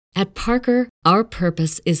At Parker, our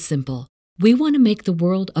purpose is simple. We want to make the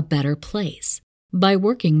world a better place by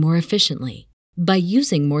working more efficiently, by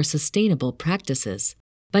using more sustainable practices,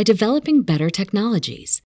 by developing better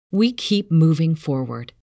technologies. We keep moving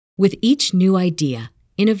forward. With each new idea,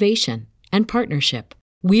 innovation, and partnership,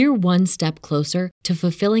 we're one step closer to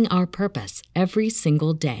fulfilling our purpose every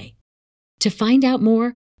single day. To find out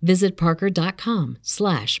more, visit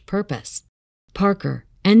parker.com/purpose. Parker,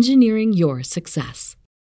 engineering your success.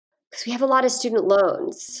 Because we have a lot of student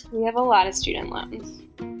loans. We have a lot of student loans.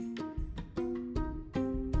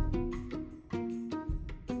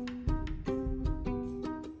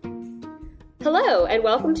 Hello, and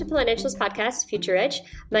welcome to Financials Podcast, Future Rich.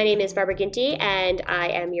 My name is Barbara Ginty, and I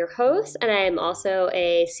am your host, and I am also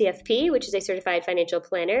a CFP, which is a Certified Financial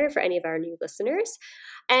Planner for any of our new listeners.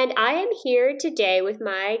 And I am here today with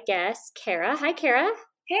my guest, Kara. Hi, Kara.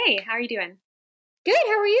 Hey, how are you doing? Good.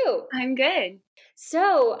 How are you? I'm good.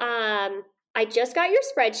 So, I just got your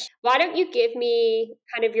spreadsheet. Why don't you give me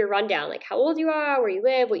kind of your rundown, like how old you are, where you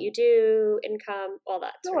live, what you do, income, all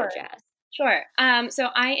that sort of jazz. Sure. So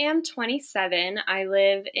I am 27. I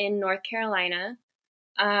live in North Carolina.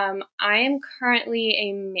 I am currently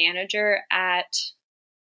a manager at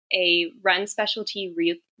a run specialty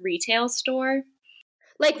retail store.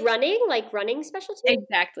 Like running specialty?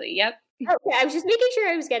 Exactly. Yep. Okay, I was just making sure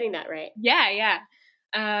I was getting that right. Yeah.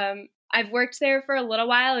 I've worked there for a little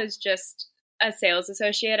while as just a sales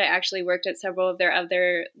associate. I actually worked at several of their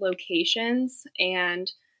other locations,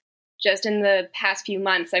 and just in the past few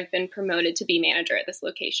months, I've been promoted to be manager at this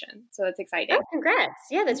location. So it's exciting. Oh, congrats.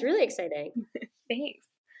 Yeah, that's really exciting. Thanks.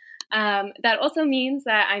 That also means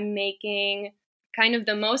that I'm making kind of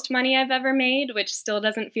the most money I've ever made, which still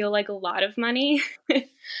doesn't feel like a lot of money.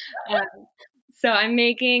 So I'm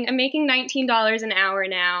making $19 an hour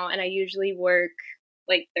now, and I usually work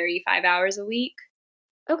like 35 hours a week.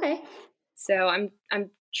 Okay. So I'm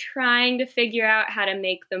trying to figure out how to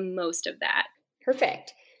make the most of that.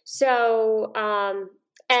 Perfect. So,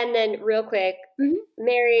 and then real quick,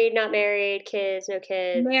 married, not married, kids, no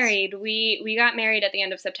kids? Married. We got married at the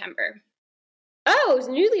end of September. Oh, it was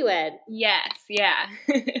newlywed. Yes. Yeah.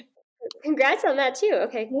 Congrats on that too.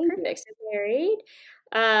 Okay. Perfect. So married.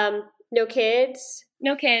 No kids?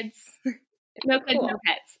 No kids. No kids, cool. No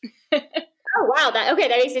pets. Oh, wow. That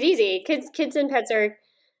makes it easy. Kids and pets are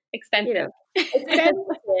expensive. Expensive.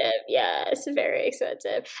 Yes, very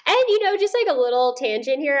expensive. And, just like a little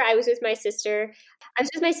tangent here, I was with my sister and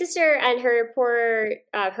her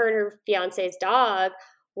and her fiance's dog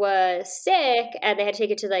was sick, and they had to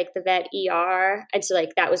take it to like the vet ER. And so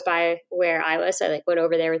like that was by where I was. So I like went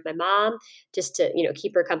over there with my mom just to,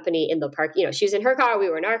 keep her company in the park. She was in her car, we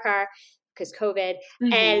were in our car because COVID.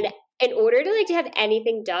 Mm-hmm. And in order to have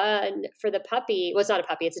anything done for the puppy, well, it's not a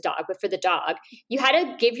puppy, it's a dog, but for the dog, you had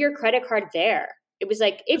to give your credit card there. It was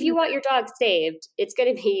like, if you want your dog saved, it's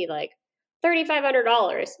going to be like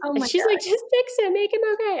 $3,500. Oh, and she's God. like, just fix him, make him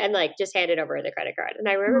okay. And like, just handed over the credit card. And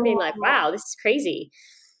I remember being like, wow, this is crazy.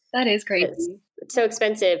 That is crazy. It's so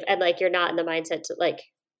expensive. And like, you're not in the mindset to like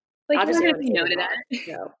obviously you know to that.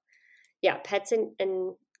 So yeah, pets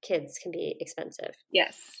and kids can be expensive.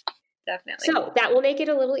 Yes. Definitely. So that will make it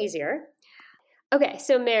a little easier. Okay,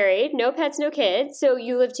 so married, no pets, no kids. So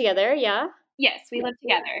you live together, yeah? Yes, we live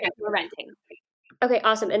together. We're renting. Okay,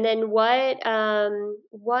 awesome. And then what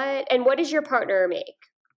does your partner make?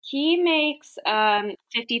 He makes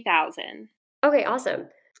 $50,000. Okay, awesome.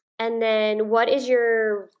 And then what is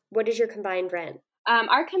your combined rent?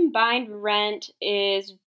 Our combined rent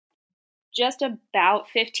is just about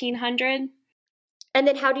 $1,500. And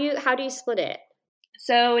then how do you split it?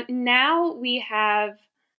 So now we have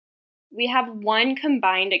one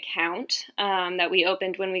combined account that we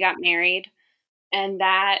opened when we got married, and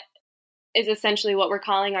that is essentially what we're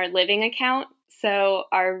calling our living account. So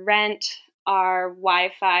our rent, our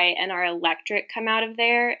Wi-Fi, and our electric come out of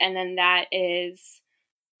there, and then that is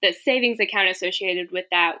the savings account associated with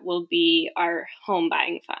that will be our home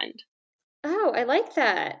buying fund. Oh, I like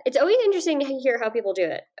that. It's always interesting to hear how people do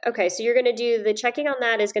it. Okay, so you're going to do the checking on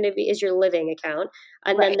that is your living account,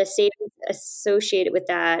 and right. Then the savings associated with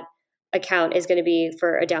that account is going to be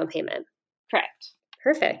for a down payment. Correct.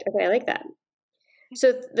 Perfect. Okay, I like that.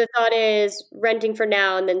 So the thought is renting for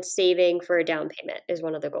now and then saving for a down payment is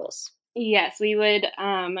one of the goals. Yes, we would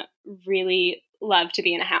really love to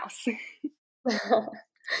be in a house.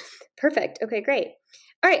 Perfect. Okay, great.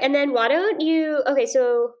 All right, and then why don't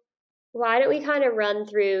we kind of run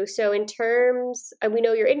through, so in terms, we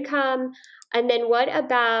know your income, and then what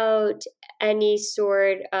about any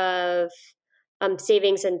sort of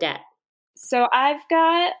savings and debt? So I've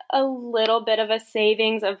got a little bit of a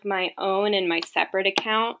savings of my own in my separate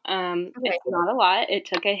account. Okay. It's not a lot. It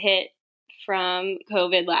took a hit from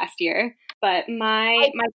COVID last year, but my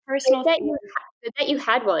personal Good that you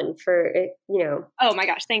had one for, oh my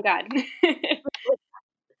gosh, thank God.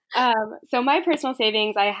 So my personal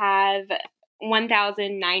savings, I have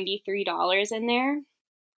 $1,093 in there.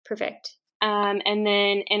 Perfect. And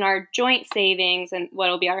then in our joint savings and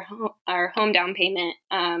what'll be our home down payment,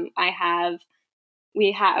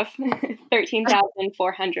 we have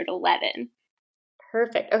 13,411.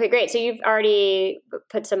 Perfect. Okay, great. So you've already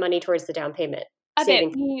put some money towards the down payment. A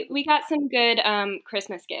bit. We got some good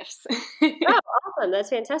Christmas gifts. Oh, awesome. That's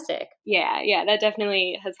fantastic. Yeah, that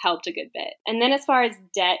definitely has helped a good bit. And then as far as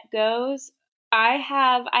debt goes, I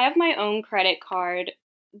have my own credit card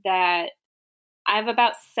that I have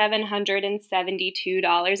about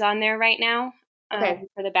 $772 on there right now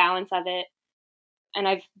for the balance of it. And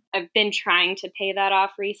I've been trying to pay that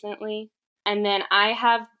off recently. And then I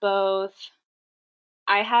have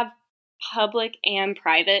public and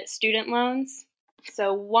private student loans.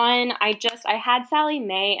 So one, I had Sallie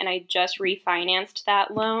Mae and I just refinanced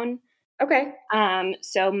that loan. Okay.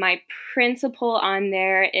 So my principal on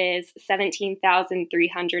there is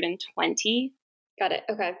 $17,320. Got it.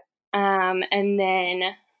 Okay. And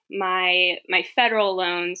then my federal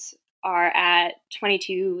loans are at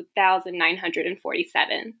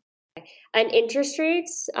 $22,947. And interest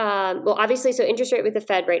rates, well, obviously, so interest rate with the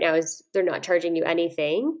Fed right now is they're not charging you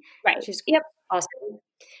anything. Right. Which is awesome.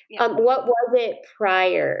 Yep. What was it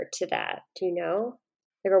prior to that? Do you know?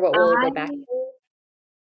 Or what will it go back to?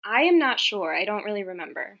 I am not sure. I don't really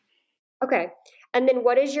remember. Okay. And then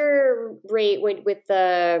what is your rate with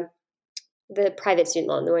the private student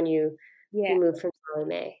loan, the one you moved from Sallie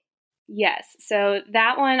Mae? Yes. So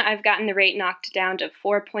that one, I've gotten the rate knocked down to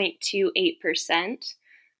 4.28%.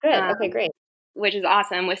 Good. Okay, great. Which is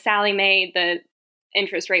awesome. With Sallie Mae, the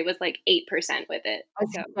interest rate was like 8% with it.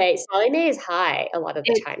 Okay, Sallie Mae is high a lot of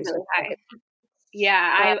the time. Really high.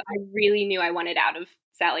 Yeah, I really knew I wanted out of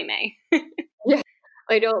Sallie Mae. Yeah,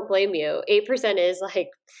 I don't blame you. 8% is like,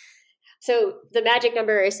 so the magic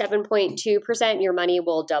number is 7.2%. Your money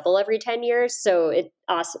will double every 10 years. So it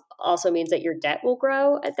also means that your debt will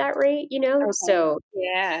grow at that rate, Okay. So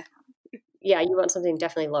yeah, you want something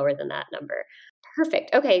definitely lower than that number.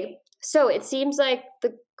 Perfect. Okay. So it seems like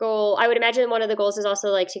the goal, I would imagine one of the goals is also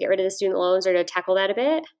like to get rid of the student loans or to tackle that a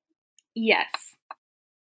bit. Yes.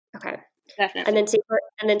 Okay. Definitely. And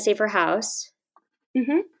then save for house.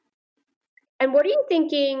 Mm-hmm. And what are you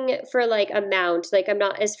thinking for like amount? Like I'm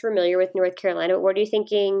not as familiar with North Carolina, but what are you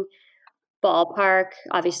thinking ballpark,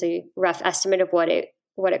 obviously rough estimate of what it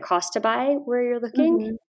costs to buy where you're looking?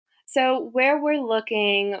 Mm-hmm. So where we're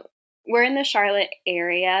looking, we're in the Charlotte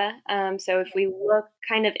area. So if we look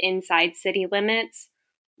kind of inside city limits,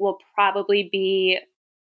 we'll probably be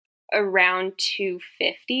around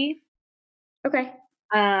 $250. Okay.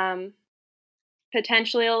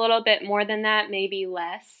 Potentially a little bit more than that, maybe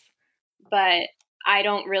less. But I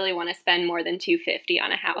don't really want to spend more than $250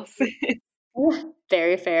 on a house.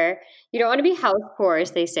 Very fair. You don't want to be house poor,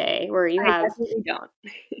 as they say, where you have definitely don't.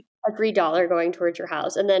 every dollar going towards your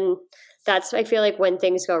house. And then that's, I feel like, when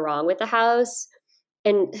things go wrong with the house,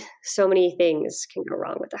 and so many things can go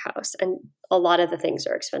wrong with the house, and a lot of the things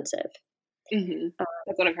are expensive. Mm-hmm.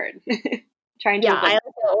 That's what I've heard. I don't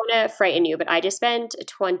want to frighten you, but I just spent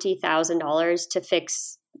 $20,000 to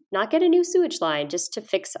not get a new sewage line, just to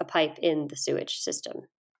fix a pipe in the sewage system.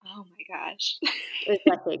 Oh my gosh. It was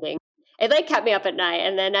breathtaking. It like kept me up at night.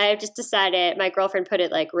 And then I just decided, my girlfriend put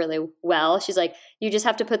it like really well. She's like, you just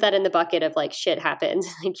have to put that in the bucket of like shit happens.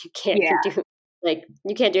 Like you can't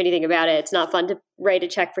you can't do anything about it. It's not fun to write a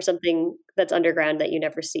check for something that's underground that you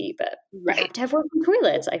never see, but you have to have working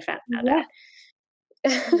toilets. I found out.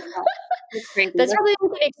 That's probably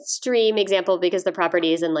an extreme example because the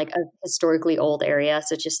property is in like a historically old area,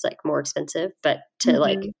 so it's just like more expensive. But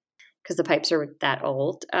because the pipes are that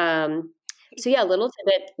old, so yeah, little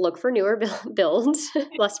tidbit: look for newer builds,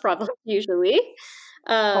 less problems usually.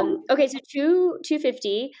 Okay, so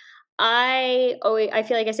 $250. I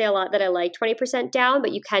feel like I say a lot that I like 20% down,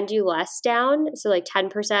 but you can do less down. So like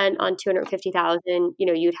 10% on 250,000.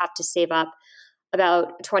 You'd have to save up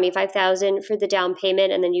about 25,000 for the down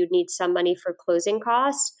payment, and then you'd need some money for closing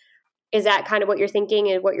costs. Is that kind of what you're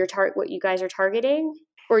thinking and what you guys are targeting,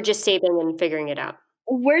 or just saving and figuring it out?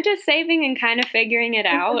 We're just saving and kind of figuring it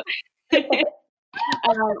out. I've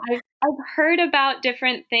heard about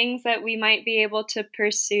different things that we might be able to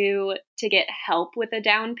pursue to get help with a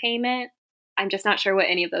down payment. I'm just not sure what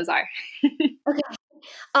any of those are. Okay.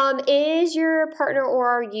 Is your partner or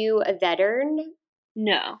are you a veteran?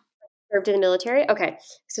 No. served in the military? Okay.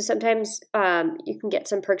 So sometimes you can get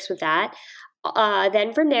some perks with that.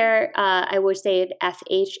 Then from there, I would say an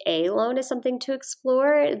FHA loan is something to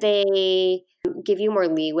explore. They give you more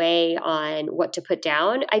leeway on what to put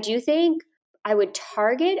down. I do think I would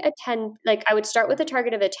target I would start with a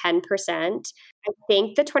target of a 10%. I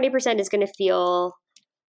think the 20% is going to feel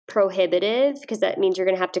prohibitive because that means you're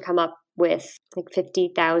going to have to come up with like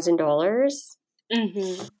 $50,000,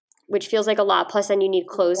 which feels like a lot. Plus, then you need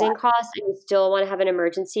closing costs, and you still want to have an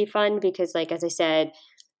emergency fund because, like as I said,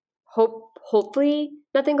 hopefully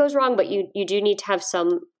nothing goes wrong, but you do need to have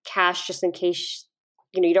some cash just in case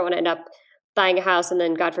you don't want to end up buying a house and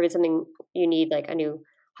then God forbid something you need like a new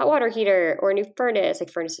hot water heater or a new furnace.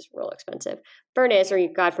 Like furnace is real expensive. Furnace, or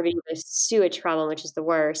God forbid you have a sewage problem, which is the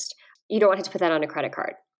worst. You don't want to put that on a credit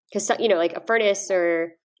card because like a furnace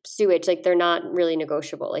or sewage, like they're not really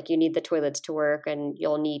negotiable. Like you need the toilets to work and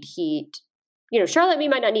you'll need heat. Charlotte, we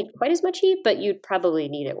might not need quite as much heat, but you'd probably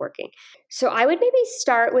need it working. So I would maybe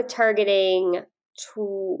start with targeting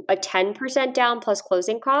to a 10% down plus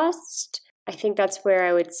closing costs. I think that's where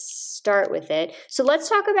I would start with it. So let's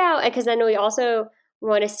talk about, because then we also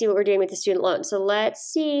want to see what we're doing with the student loan. So let's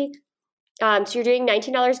see. So you're doing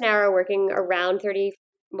 $19 an hour, working around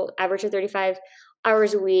average of 35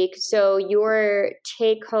 hours a week. So your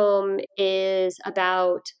take home is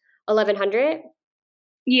about $1,100.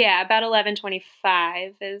 Yeah, about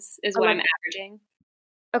 $1,125 is what I'm averaging.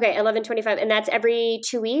 Okay, $1,125, and that's every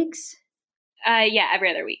 2 weeks? Yeah,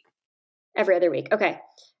 every other week. Every other week. Okay.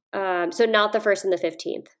 So not the 1st and the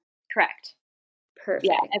 15th. Correct. Perfect.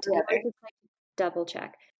 Yeah, every other. Double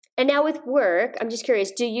check. And now with work, I'm just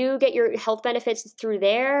curious, do you get your health benefits through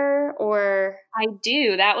there or? I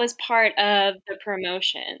do. That was part of the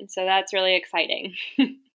promotion. So that's really exciting.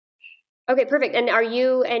 Okay, perfect. And are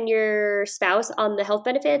you and your spouse on the health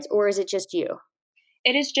benefits, or is it just you?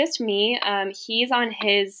 It is just me. He's on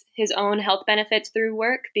his own health benefits through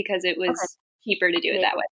work because it was cheaper to do it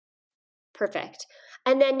that way. Perfect.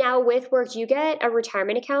 And then now with work, do you get a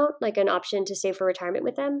retirement account, like an option to save for retirement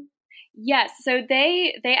with them? Yes. So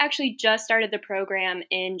they actually just started the program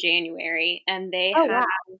in January, and they have. Wow.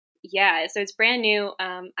 Yeah, so it's brand new.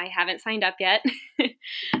 I haven't signed up yet,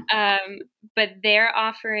 but they're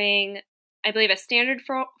offering, I believe, a standard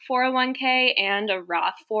 401k and a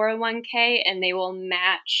Roth 401k, and they will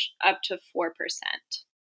match up to 4%.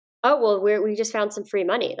 Oh, well, we just found some free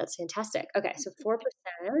money. That's fantastic. Okay, so 4%.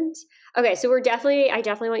 Okay, so I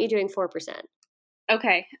definitely want you doing 4%.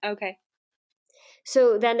 Okay.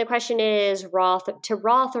 So then the question is Roth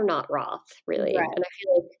or not Roth, really. Right. And I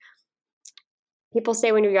feel like people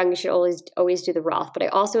say when you're young, you should always do the Roth, but I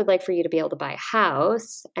also would like for you to be able to buy a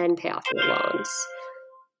house and pay off your loans.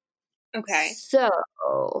 Okay. So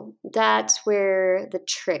that's where the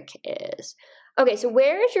trick is. Okay, so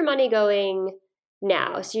where is your money going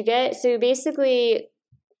now? So basically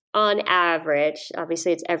on average,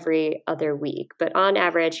 obviously it's every other week, but on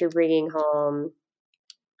average you're bringing home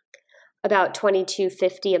about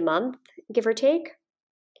 $2,250 a month, give or take.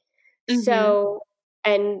 Mm-hmm. So,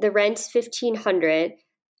 and the rent's $1,500,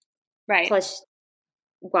 right? Plus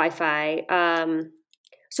Wi-Fi.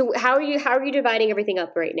 So how are you dividing everything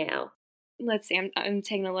up right now? Let's see. I'm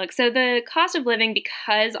taking a look. So the cost of living,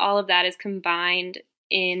 because all of that is combined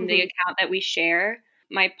in the account that we share,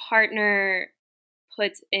 my partner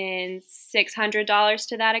puts in $600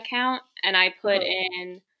 to that account, and I put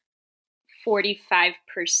in 45%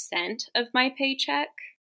 of my paycheck.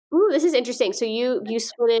 Ooh, this is interesting. So you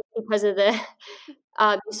split it because of you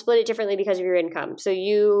split it differently because of your income. So he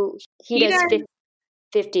does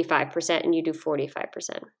 55% and you do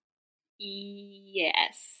 45%.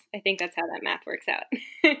 Yes, I think that's how that math works out.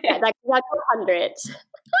 Yeah, that's 100.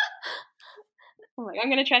 Oh, I'm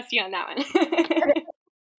going to trust you on that one.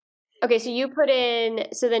 Okay, so you put in.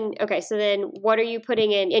 So then, what are you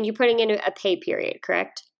putting in? And you're putting in a pay period,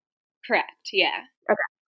 correct? Correct. Yeah. Okay.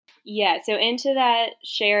 Yeah. So into that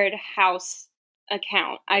shared house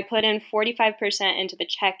account, I put in 45% into the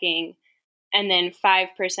checking, and then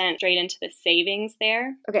 5% straight into the savings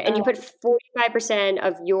there. Okay, and you put 45%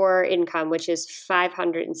 of your income, which is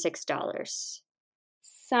 $506.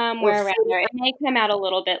 Somewhere around there. It may come out a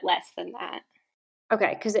little bit less than that.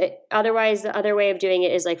 Okay, because otherwise the other way of doing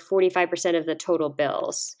it is like 45% of the total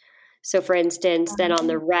bills. So for instance, then on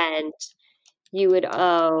the rent, you would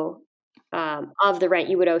owe, of the rent,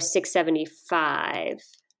 you would owe $675.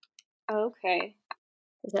 Okay.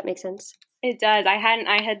 Does that make sense? It does. I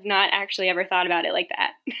had not actually ever thought about it like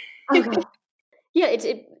that. Okay. Yeah,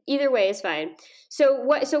 either way is fine. So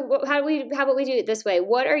how about we do it this way?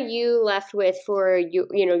 What are you left with for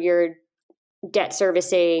your debt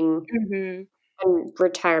servicing and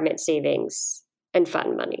retirement savings and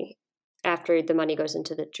fund money after the money goes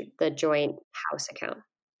into the joint house account?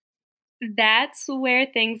 That's where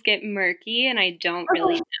things get murky, and I don't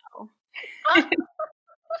really know.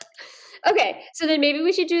 Okay, so then maybe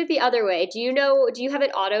we should do it the other way. Do you have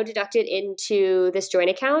it auto deducted into this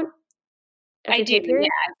joint account? I do, yeah.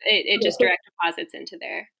 It just direct deposits into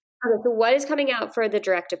there. Okay, so what is coming out for the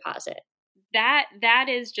direct deposit? That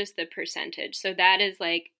is just the percentage. So that is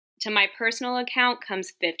like, to my personal account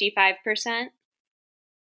comes 55%.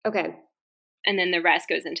 Okay. And then the rest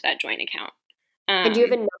goes into that joint account. And do you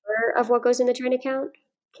have a number of what goes in the joint account?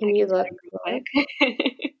 Can you look quick?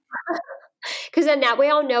 Because then that way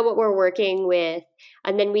I'll know what we're working with,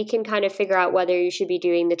 and then we can kind of figure out whether you should be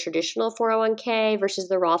doing the traditional 401k versus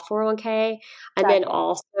the Roth 401k. And then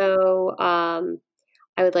also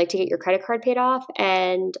I would like to get your credit card paid off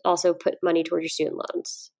and also put money towards your student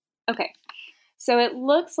loans. Okay. So it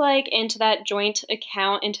looks like into that joint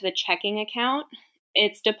account, into the checking account,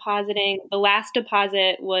 it's depositing, the last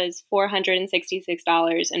deposit was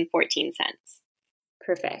 $466.14.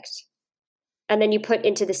 Perfect. And then you put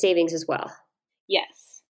into the savings as well?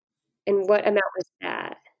 Yes. And what amount was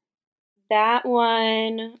that? That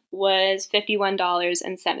one was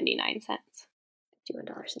 $51.79.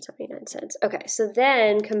 $51.79. Okay, so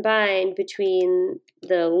then combined between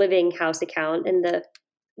the living house account and the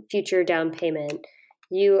future down payment,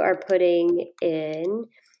 you are putting in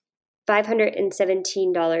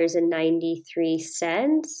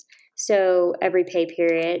 $517.93. So every pay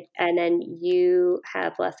period, and then you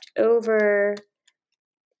have left over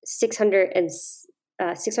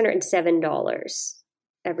 $607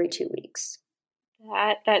 every 2 weeks.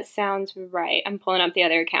 That sounds right. I'm pulling up the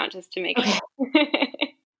other account just to make sure.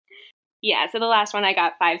 Yeah, so the last one I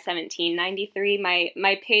got $517.93.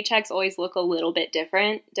 My paychecks always look a little bit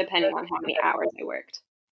different depending on how many hours I worked.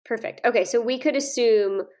 Perfect. Okay, so we could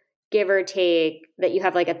assume, give or take, that you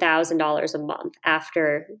have like $1,000 a month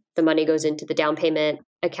after the money goes into the down payment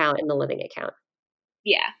account and the living account.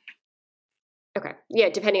 Yeah. Okay. Yeah,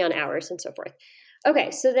 depending on hours and so forth.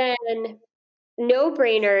 Okay, so then no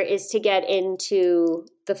brainer is to get into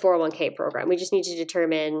the 401k program. We just need to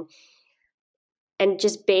determine, and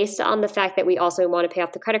just based on the fact that we also want to pay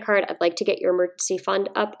off the credit card, I'd like to get your emergency fund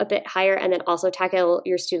up a bit higher and then also tackle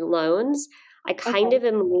your student loans. I kind of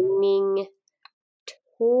am leaning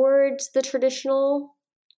towards the traditional,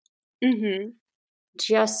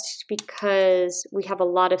 just because we have a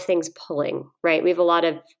lot of things pulling, right? We have a lot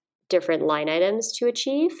of different line items to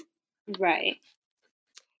achieve. Right.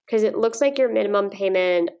 Because it looks like your minimum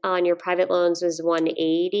payment on your private loans was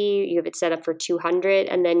 $180. You have it set up for $200,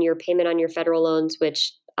 and then your payment on your federal loans,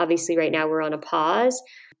 which obviously right now we're on a pause,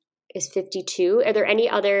 is $52. Are there any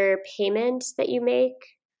other payments that you make?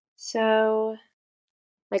 So,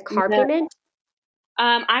 like car payment?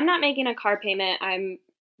 I'm not making a car payment. I'm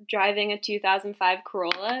driving a 2005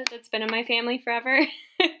 Corolla that's been in my family forever.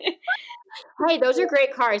 Hey, those are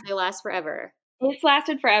great cars. They last forever. It's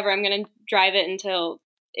lasted forever. I'm going to drive it until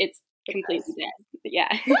it's completely dead.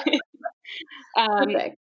 Yeah.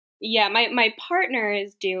 Perfect. Yeah, my partner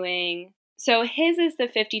is doing, so his is the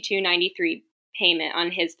 $52.93 payment on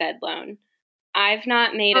his Fed loan. I've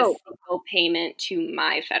not made a single payment to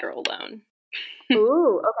my federal loan.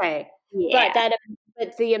 Ooh, okay. Yeah.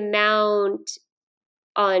 But the amount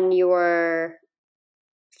on your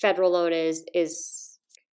federal loan is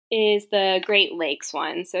the Great Lakes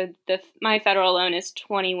one. So my federal loan is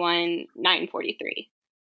 $21,943.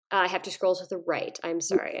 I have to scroll to the right. I'm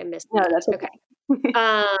sorry, I missed. No, that's okay.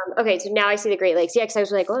 Okay, so now I see the Great Lakes. Yeah, because I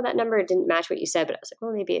was like, oh, that number didn't match what you said, but I was like,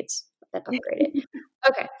 well, maybe it's that upgraded.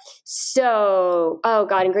 Okay, so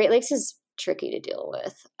and Great Lakes is tricky to deal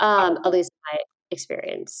with, at least in my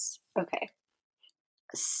experience. Okay.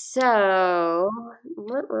 So,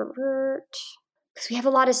 because we have a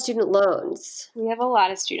lot of student loans. We have a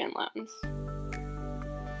lot of student loans.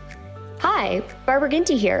 Hi, Barbara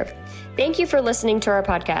Ginty here. Thank you for listening to our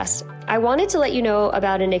podcast. I wanted to let you know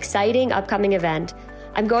about an exciting upcoming event.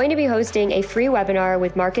 I'm going to be hosting a free webinar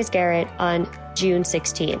with Marcus Garrett on June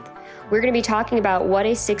 16th. We're going to be talking about what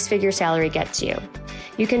a six-figure salary gets you.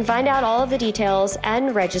 You can find out all of the details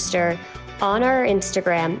and register on our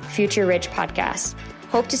Instagram, Future Rich Podcast.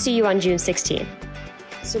 Hope to see you on June 16th.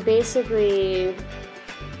 So basically,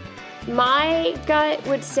 my gut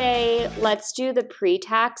would say let's do the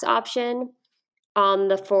pre-tax option on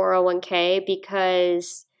the 401k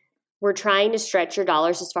because we're trying to stretch your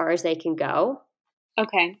dollars as far as they can go.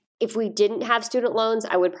 Okay. If we didn't have student loans,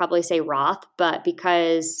 I would probably say Roth, but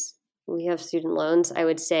because we have student loans, I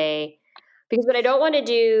would say, because what I don't want to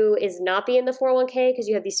do is not be in the 401k because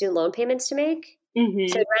you have these student loan payments to make. So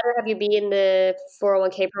I'd rather have you be in the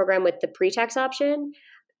 401k program with the pre-tax option.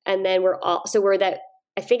 And then I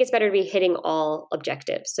think it's better to be hitting all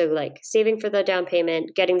objectives. So like saving for the down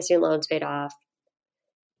payment, getting the student loans paid off.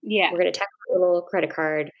 Yeah. We're going to tax a little credit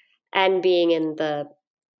card and being in the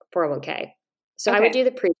 401k. So I would do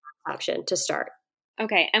the pre-tax option to start.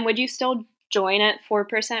 Okay. And would you still join at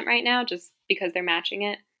 4% right now just because they're matching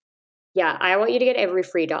it? Yeah, I want you to get every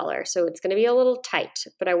free dollar. So it's going to be a little tight,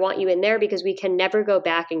 but I want you in there because we can never go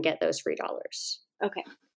back and get those free dollars. Okay.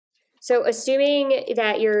 So assuming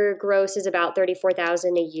that your gross is about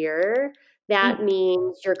 $34,000 a year, that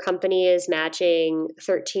means your company is matching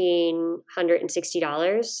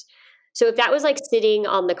 $1,360. So if that was like sitting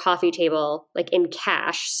on the coffee table, like in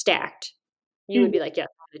cash stacked, you would be like, yeah, I'm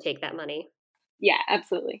going to take that money. Yeah,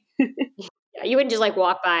 absolutely. Yeah, you wouldn't just like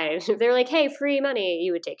walk by. If they're like, hey, free money,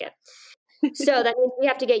 you would take it. So that means we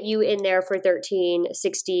have to get you in there for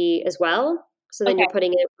 $1,360 as well. So then you're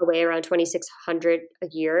putting it away around $2,600 a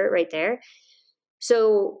year right there.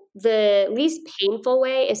 So the least painful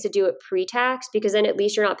way is to do it pre-tax because then at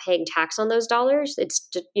least you're not paying tax on those dollars. It's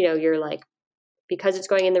just, you're like, because it's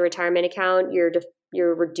going in the retirement account, you're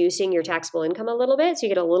reducing your taxable income a little bit. So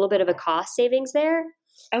you get a little bit of a cost savings there.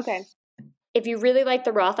 Okay. If you really like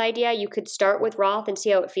the Roth idea, you could start with Roth and see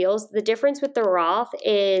how it feels. The difference with the Roth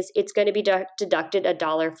is it's going to be deducted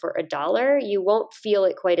 $1 for $1. You won't feel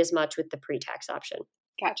it quite as much with the pre-tax option.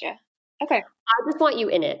 Gotcha. Okay. I just want you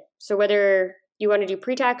in it. So whether you want to do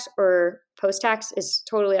pre-tax or post-tax is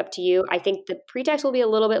totally up to you. I think the pre-tax will be a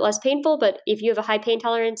little bit less painful, but if you have a high pain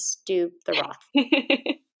tolerance, do the Roth.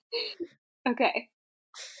 Okay.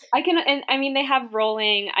 They have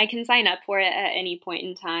rolling. I can sign up for it at any point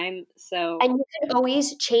in time. So, and you can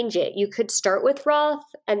always change it. You could start with Roth,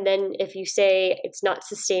 and then if you say it's not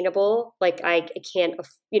sustainable, like I can't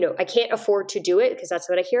afford to do it because that's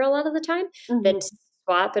what I hear a lot of the time. Then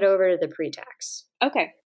swap it over to the pre-tax.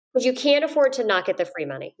 Okay. Because you can't afford to not get the free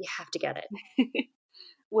money. You have to get it.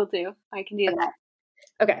 Will do. I can do that.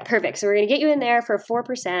 Okay, perfect. So we're going to get you in there for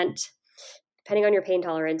 4%. Depending on your pain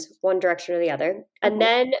tolerance, one direction or the other. And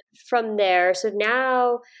then from there, so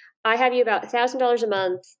now I have you about $1,000 a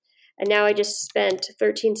month, and now I just spent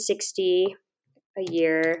 $1,360 a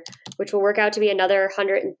year, which will work out to be another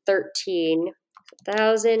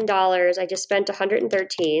 $113,000. I just spent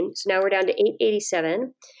 $113, so now we're down to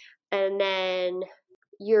 $887, and then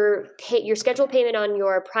your scheduled payment on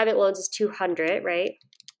your private loans is $200, right?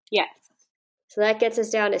 Yes. So that gets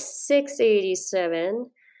us down to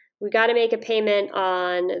 $687. We got to make a payment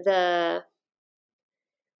on the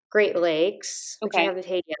Great Lakes, which you haven't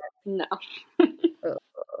paid yet. No.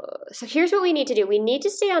 So here's what we need to do. We need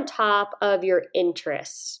to stay on top of your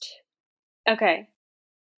interest. Okay.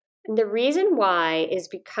 And the reason why is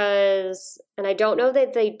because, and I don't know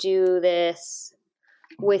that they do this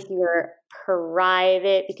with your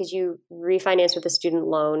private because you refinance with a student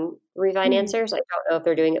loan refinancer. So I don't know if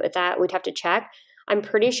they're doing it with that. We'd have to check. I'm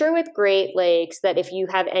pretty sure with Great Lakes that if you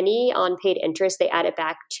have any unpaid interest, they add it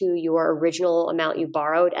back to your original amount you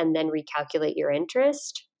borrowed and then recalculate your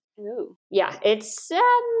interest. Ooh. Yeah, it's,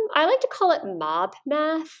 I like to call it mob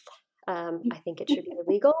math. I think it should be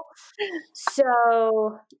illegal.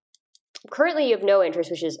 So currently you have no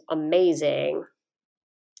interest, which is amazing.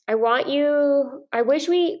 I wish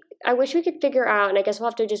we could figure out, and I guess we'll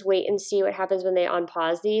have to just wait and see what happens when they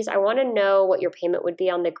unpause these. I want to know what your payment would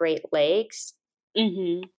be on the Great Lakes.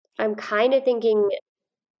 I'm kind of thinking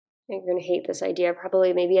you're going to hate this idea.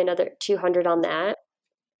 Probably maybe another $200 on that.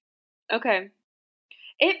 Okay.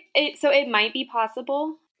 So it might be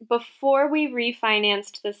possible. Before we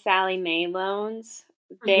refinanced the Sallie Mae loans,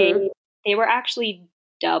 they were actually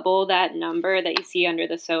double that number that you see under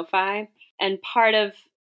the SoFi. And part of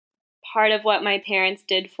what my parents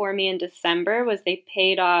did for me in December was they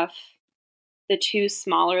paid off the 2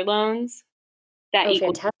 smaller loans that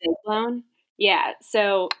equal the big loan. Yeah.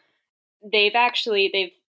 So I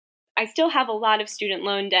still have a lot of student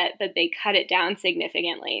loan debt, but they cut it down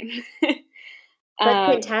significantly. That's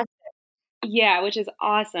fantastic. Yeah, which is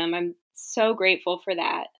awesome. I'm so grateful for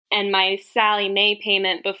that. And my Sallie Mae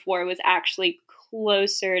payment before was actually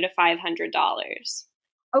closer to $500.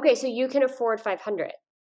 Okay, so you can afford $500.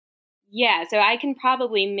 Yeah, so I can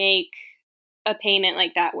probably make a payment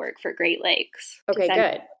like that work for Great Lakes. Okay,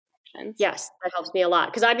 good. Yes, that helps me a lot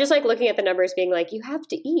because I'm just like looking at the numbers being like, you have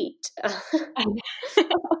to eat. Yeah,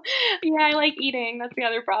 I like eating. That's the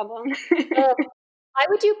other problem. I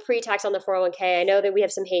would do pre-tax on the 401k. I know that we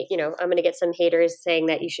have some hate, I'm going to get some haters saying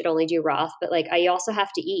that you should only do Roth, but like I also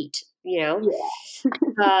have to eat, Yeah.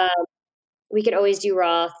 we can always do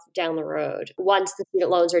Roth down the road. Once the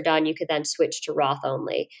student loans are done, you could then switch to Roth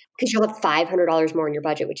only because you'll have $500 more in your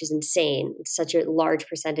budget, which is insane. It's such a large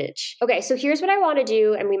percentage. Okay, so here's what I want to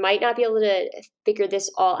do, and we might not be able to figure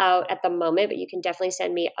this all out at the moment, but you can definitely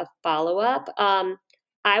send me a follow-up.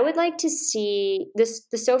 I would like to see this,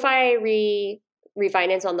 the SoFi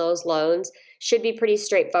refinance on those loans should be pretty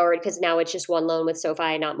straightforward because now it's just one loan with SoFi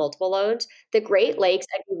and not multiple loans. The Great Lakes,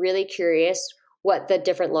 I'd be really curious what the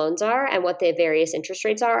different loans are and what the various interest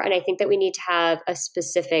rates are. And I think that we need to have a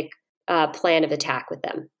specific plan of attack with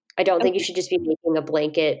them. I don't think you should just be making a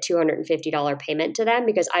blanket $250 payment to them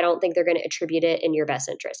because I don't think they're going to attribute it in your best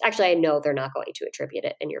interest. Actually, I know they're not going to attribute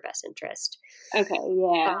it in your best interest. Okay,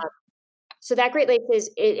 yeah. So that Great Lakes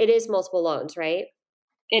it is multiple loans, right?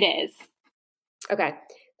 It is. Okay.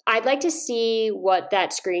 I'd like to see what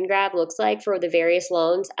that screen grab looks like for the various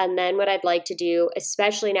loans. And then what I'd like to do,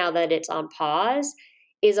 especially now that it's on pause,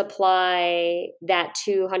 is apply that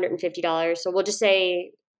 $250. So we'll just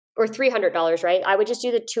say, or $300, right? I would just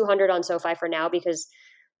do the $200 on SoFi for now because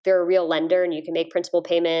they're a real lender and you can make principal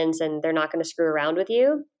payments and they're not going to screw around with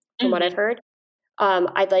you from what I've heard.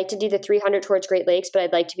 I'd like to do the $300 towards Great Lakes, but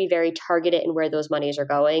I'd like to be very targeted in where those monies are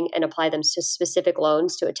going and apply them to specific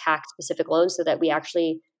loans to attack specific loans so that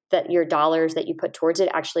that your dollars that you put towards it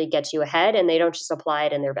actually gets you ahead and they don't just apply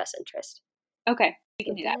it in their best interest. Okay, we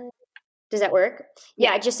can do that. Does that work?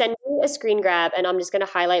 Yeah, just send me a screen grab and I'm just going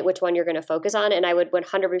to highlight which one you're going to focus on. And I would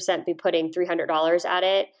 100% be putting $300 at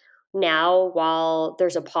it now while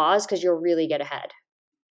there's a pause because you'll really get ahead.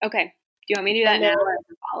 Okay. Do you want me to do that now or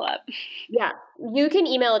follow up? Yeah, you can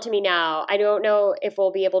email it to me now. I don't know if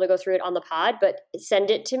we'll be able to go through it on the pod, but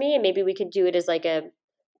send it to me and maybe we could do it as like a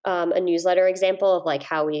newsletter example of like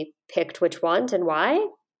how we picked which ones and why,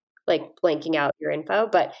 like blanking out your info.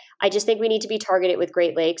 But I just think we need to be targeted with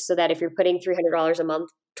Great Lakes so that if you're putting $300 a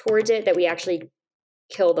month towards it, that we actually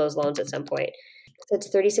kill those loans at some point. So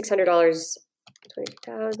it's $3,600,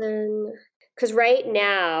 $20,000. Because right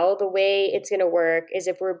now, the way it's going to work is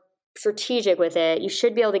if we're strategic with it, you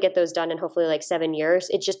should be able to get those done in hopefully like 7 years.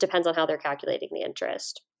 It just depends on how they're calculating the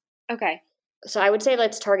interest. Okay. So I would say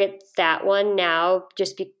let's target that one now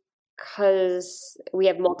just because we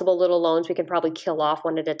have multiple little loans. We can probably kill off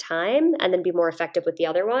one at a time and then be more effective with the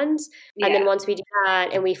other ones. Yeah. And then once we do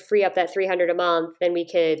that and we free up that $300 a month, then we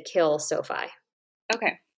could kill SoFi.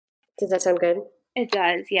 Okay. Does that sound good? It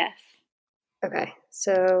does, yes. Okay.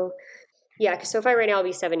 So yeah, because SoFi right now will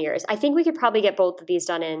be 7 years. I think we could probably get both of these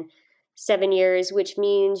done in 7 years, which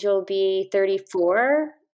means you'll be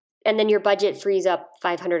 34. And then your budget frees up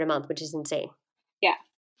 $500 a month, which is insane. Yeah.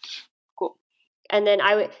 Cool. And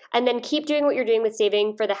then keep doing what you're doing with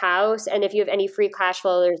saving for the house. And if you have any free cash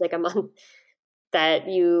flow, there's like a month that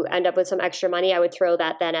you end up with some extra money, I would throw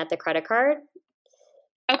that then at the credit card.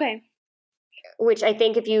 Okay. Which I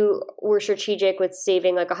think if you were strategic with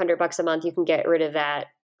saving like $100 a month, you can get rid of that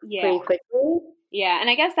pretty quickly. Yeah.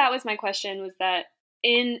 And I guess that was my question, was that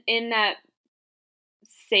in that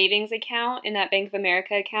savings account, in that Bank of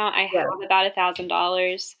America account, I have about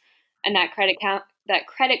 $1,000, and that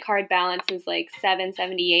credit card balance is like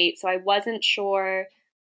 $778. So I wasn't sure.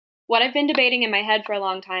 What I've been debating in my head for a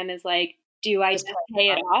long time is like, do I just pay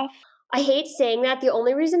it off? I hate saying that. The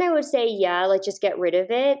only reason I would say like just get rid of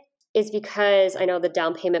it is because I know the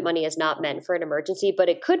down payment money is not meant for an emergency, but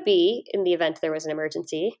it could be in the event there was an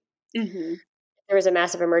emergency. Mm-hmm. If there was a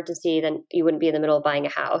massive emergency, then you wouldn't be in the middle of buying a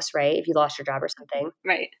house, right? If you lost your job or something.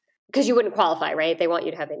 Right. Because you wouldn't qualify, right? They want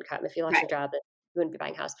you to have income. If you lost your job, then you wouldn't be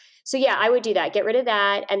buying a house. So yeah, I would do that. Get rid of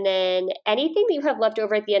that. And then anything that you have left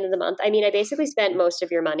over at the end of the month. I mean, I basically spent most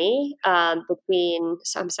of your money between,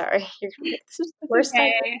 so I'm sorry. This is the worst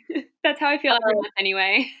time. That's how I feel every month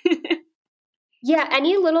anyway. Yeah,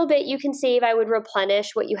 any little bit you can save, I would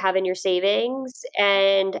replenish what you have in your savings.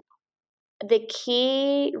 And the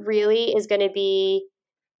key really is going to be,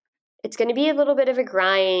 it's going to be a little bit of a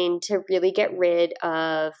grind to really get rid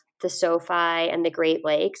of the SoFi and the Great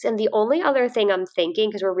Lakes. And the only other thing I'm thinking,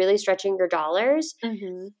 because we're really stretching your dollars,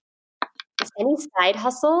 is any side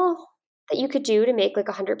hustle that you could do to make like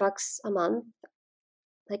 $100 a month,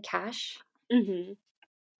 like cash,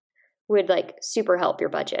 would like super help your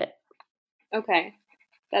budget. Okay.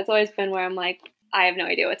 That's always been where I'm like, I have no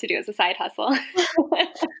idea what to do as a side hustle.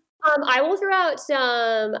 I will throw out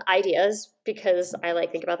some ideas because I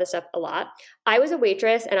think about this stuff a lot. I was a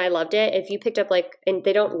waitress and I loved it. If you picked up and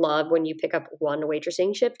they don't love when you pick up one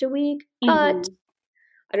waitressing shift a week, but I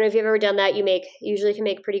don't know if you've ever done that. You usually can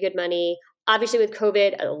make pretty good money. Obviously with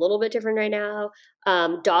COVID, a little bit different right now.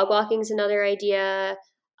 Dog walking is another idea.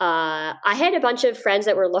 I had a bunch of friends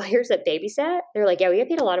that were lawyers that babysit. They're like, yeah, we get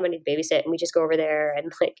paid a lot of money to babysit, and we just go over there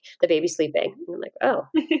and like the baby's sleeping. And I'm like, oh,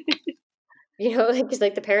 because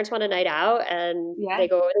like the parents want a night out, and they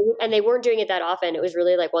go over there, and they weren't doing it that often. It was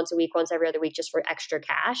really like once a week, once every other week, just for extra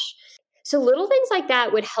cash. So little things like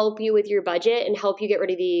that would help you with your budget and help you get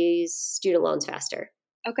rid of these student loans faster.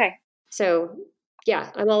 Okay. So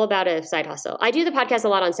yeah, I'm all about a side hustle. I do the podcast a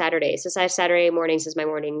lot on Saturdays. So Saturday mornings is my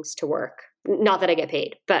mornings to work. Not that I get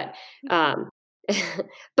paid, but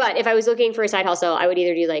but if I was looking for a side hustle, I would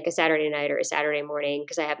either do like a Saturday night or a Saturday morning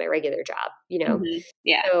because I have my regular job, Mm-hmm.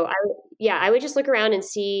 Yeah. So I would just look around and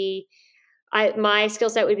see. My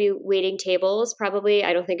skill set would be waiting tables. Probably.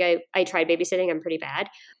 I don't think I tried babysitting. I'm pretty bad.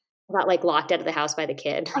 I got like locked out of the house by the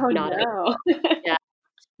kid. Oh, no. Yeah,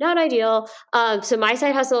 not ideal. So my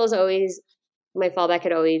side hustle is always, my fallback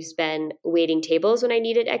had always been waiting tables when I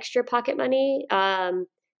needed extra pocket money.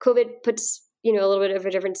 COVID puts, a little bit of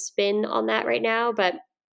a different spin on that right now. But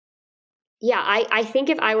yeah, I think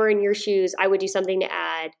if I were in your shoes, I would do something to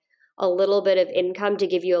add a little bit of income to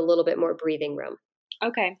give you a little bit more breathing room.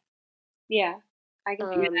 Okay. Yeah, I can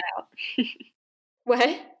figure that out. What?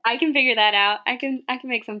 I can figure that out. I can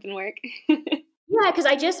make something work. Yeah, because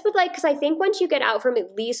I think once you get out from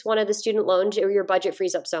at least one of the student loans, your budget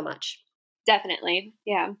frees up so much. Definitely.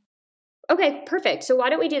 Yeah. Okay, perfect. So why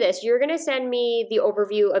don't we do this? You're going to send me the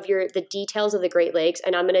overview of the details of the Great Lakes,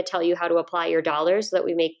 and I'm going to tell you how to apply your dollars so that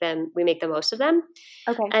we make the most of them.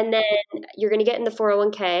 Okay. And then you're going to get in the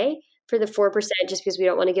 401k for the 4% just because we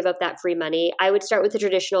don't want to give up that free money. I would start with the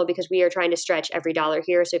traditional because we are trying to stretch every dollar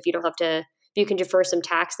here. So if you can defer some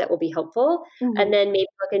tax, that will be helpful. Mm-hmm. And then maybe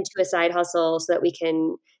look into a side hustle so that we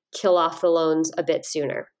can kill off the loans a bit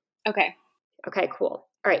sooner. Okay. Okay, cool.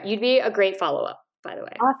 All right. You'd be a great follow-up, by the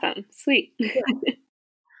way. Awesome. Sweet. Yeah.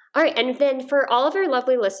 All right. And then for all of our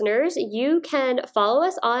lovely listeners, you can follow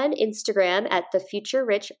us on Instagram at the Future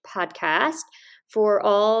Rich Podcast for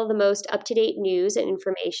all the most up-to-date news and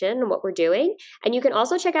information on what we're doing. And you can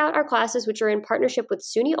also check out our classes, which are in partnership with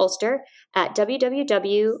SUNY Ulster at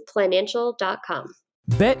www.planancial.com.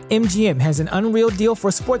 BetMGM has an unreal deal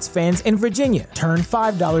for sports fans in Virginia. Turn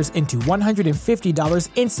 $5 into $150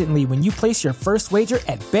 instantly when you place your first wager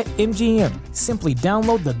at BetMGM. Simply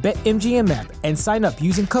download the BetMGM app and sign up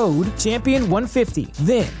using code Champion150.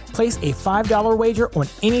 Then, place a $5 wager on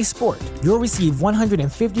any sport. You'll receive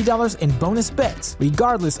 $150 in bonus bets,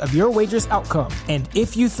 regardless of your wager's outcome. And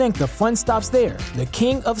if you think the fun stops there, the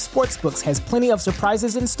King of Sportsbooks has plenty of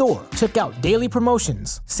surprises in store. Check out daily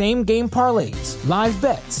promotions, same-game parlays, live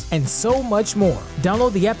bets, and so much more.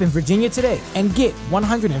 Download the app in Virginia today and get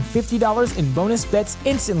 $150 in bonus bets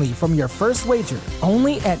instantly from your first wager.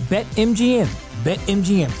 Only at BetMGM.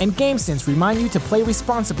 BetMGM and GameSense remind you to play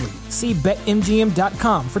responsibly. See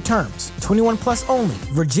BetMGM.com for terms. 21 plus only.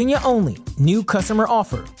 Virginia only. New customer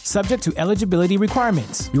offer. Subject to eligibility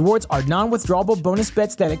requirements. Rewards are non-withdrawable bonus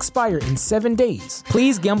bets that expire in 7 days.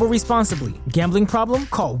 Please gamble responsibly. Gambling problem?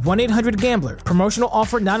 Call 1-800-GAMBLER. Promotional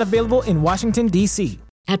offer not available in Washington, D.C.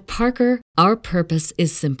 At Parker, our purpose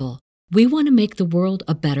is simple. We want to make the world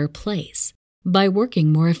a better place by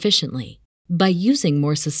working more efficiently, by using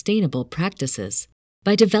more sustainable practices,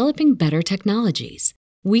 by developing better technologies.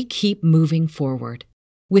 We keep moving forward.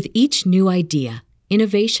 With each new idea,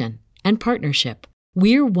 innovation, and partnership,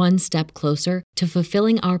 we're one step closer to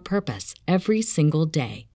fulfilling our purpose every single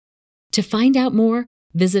day. To find out more,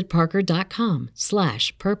 visit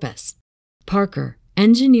parker.com/purpose. Parker,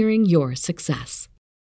 engineering your success.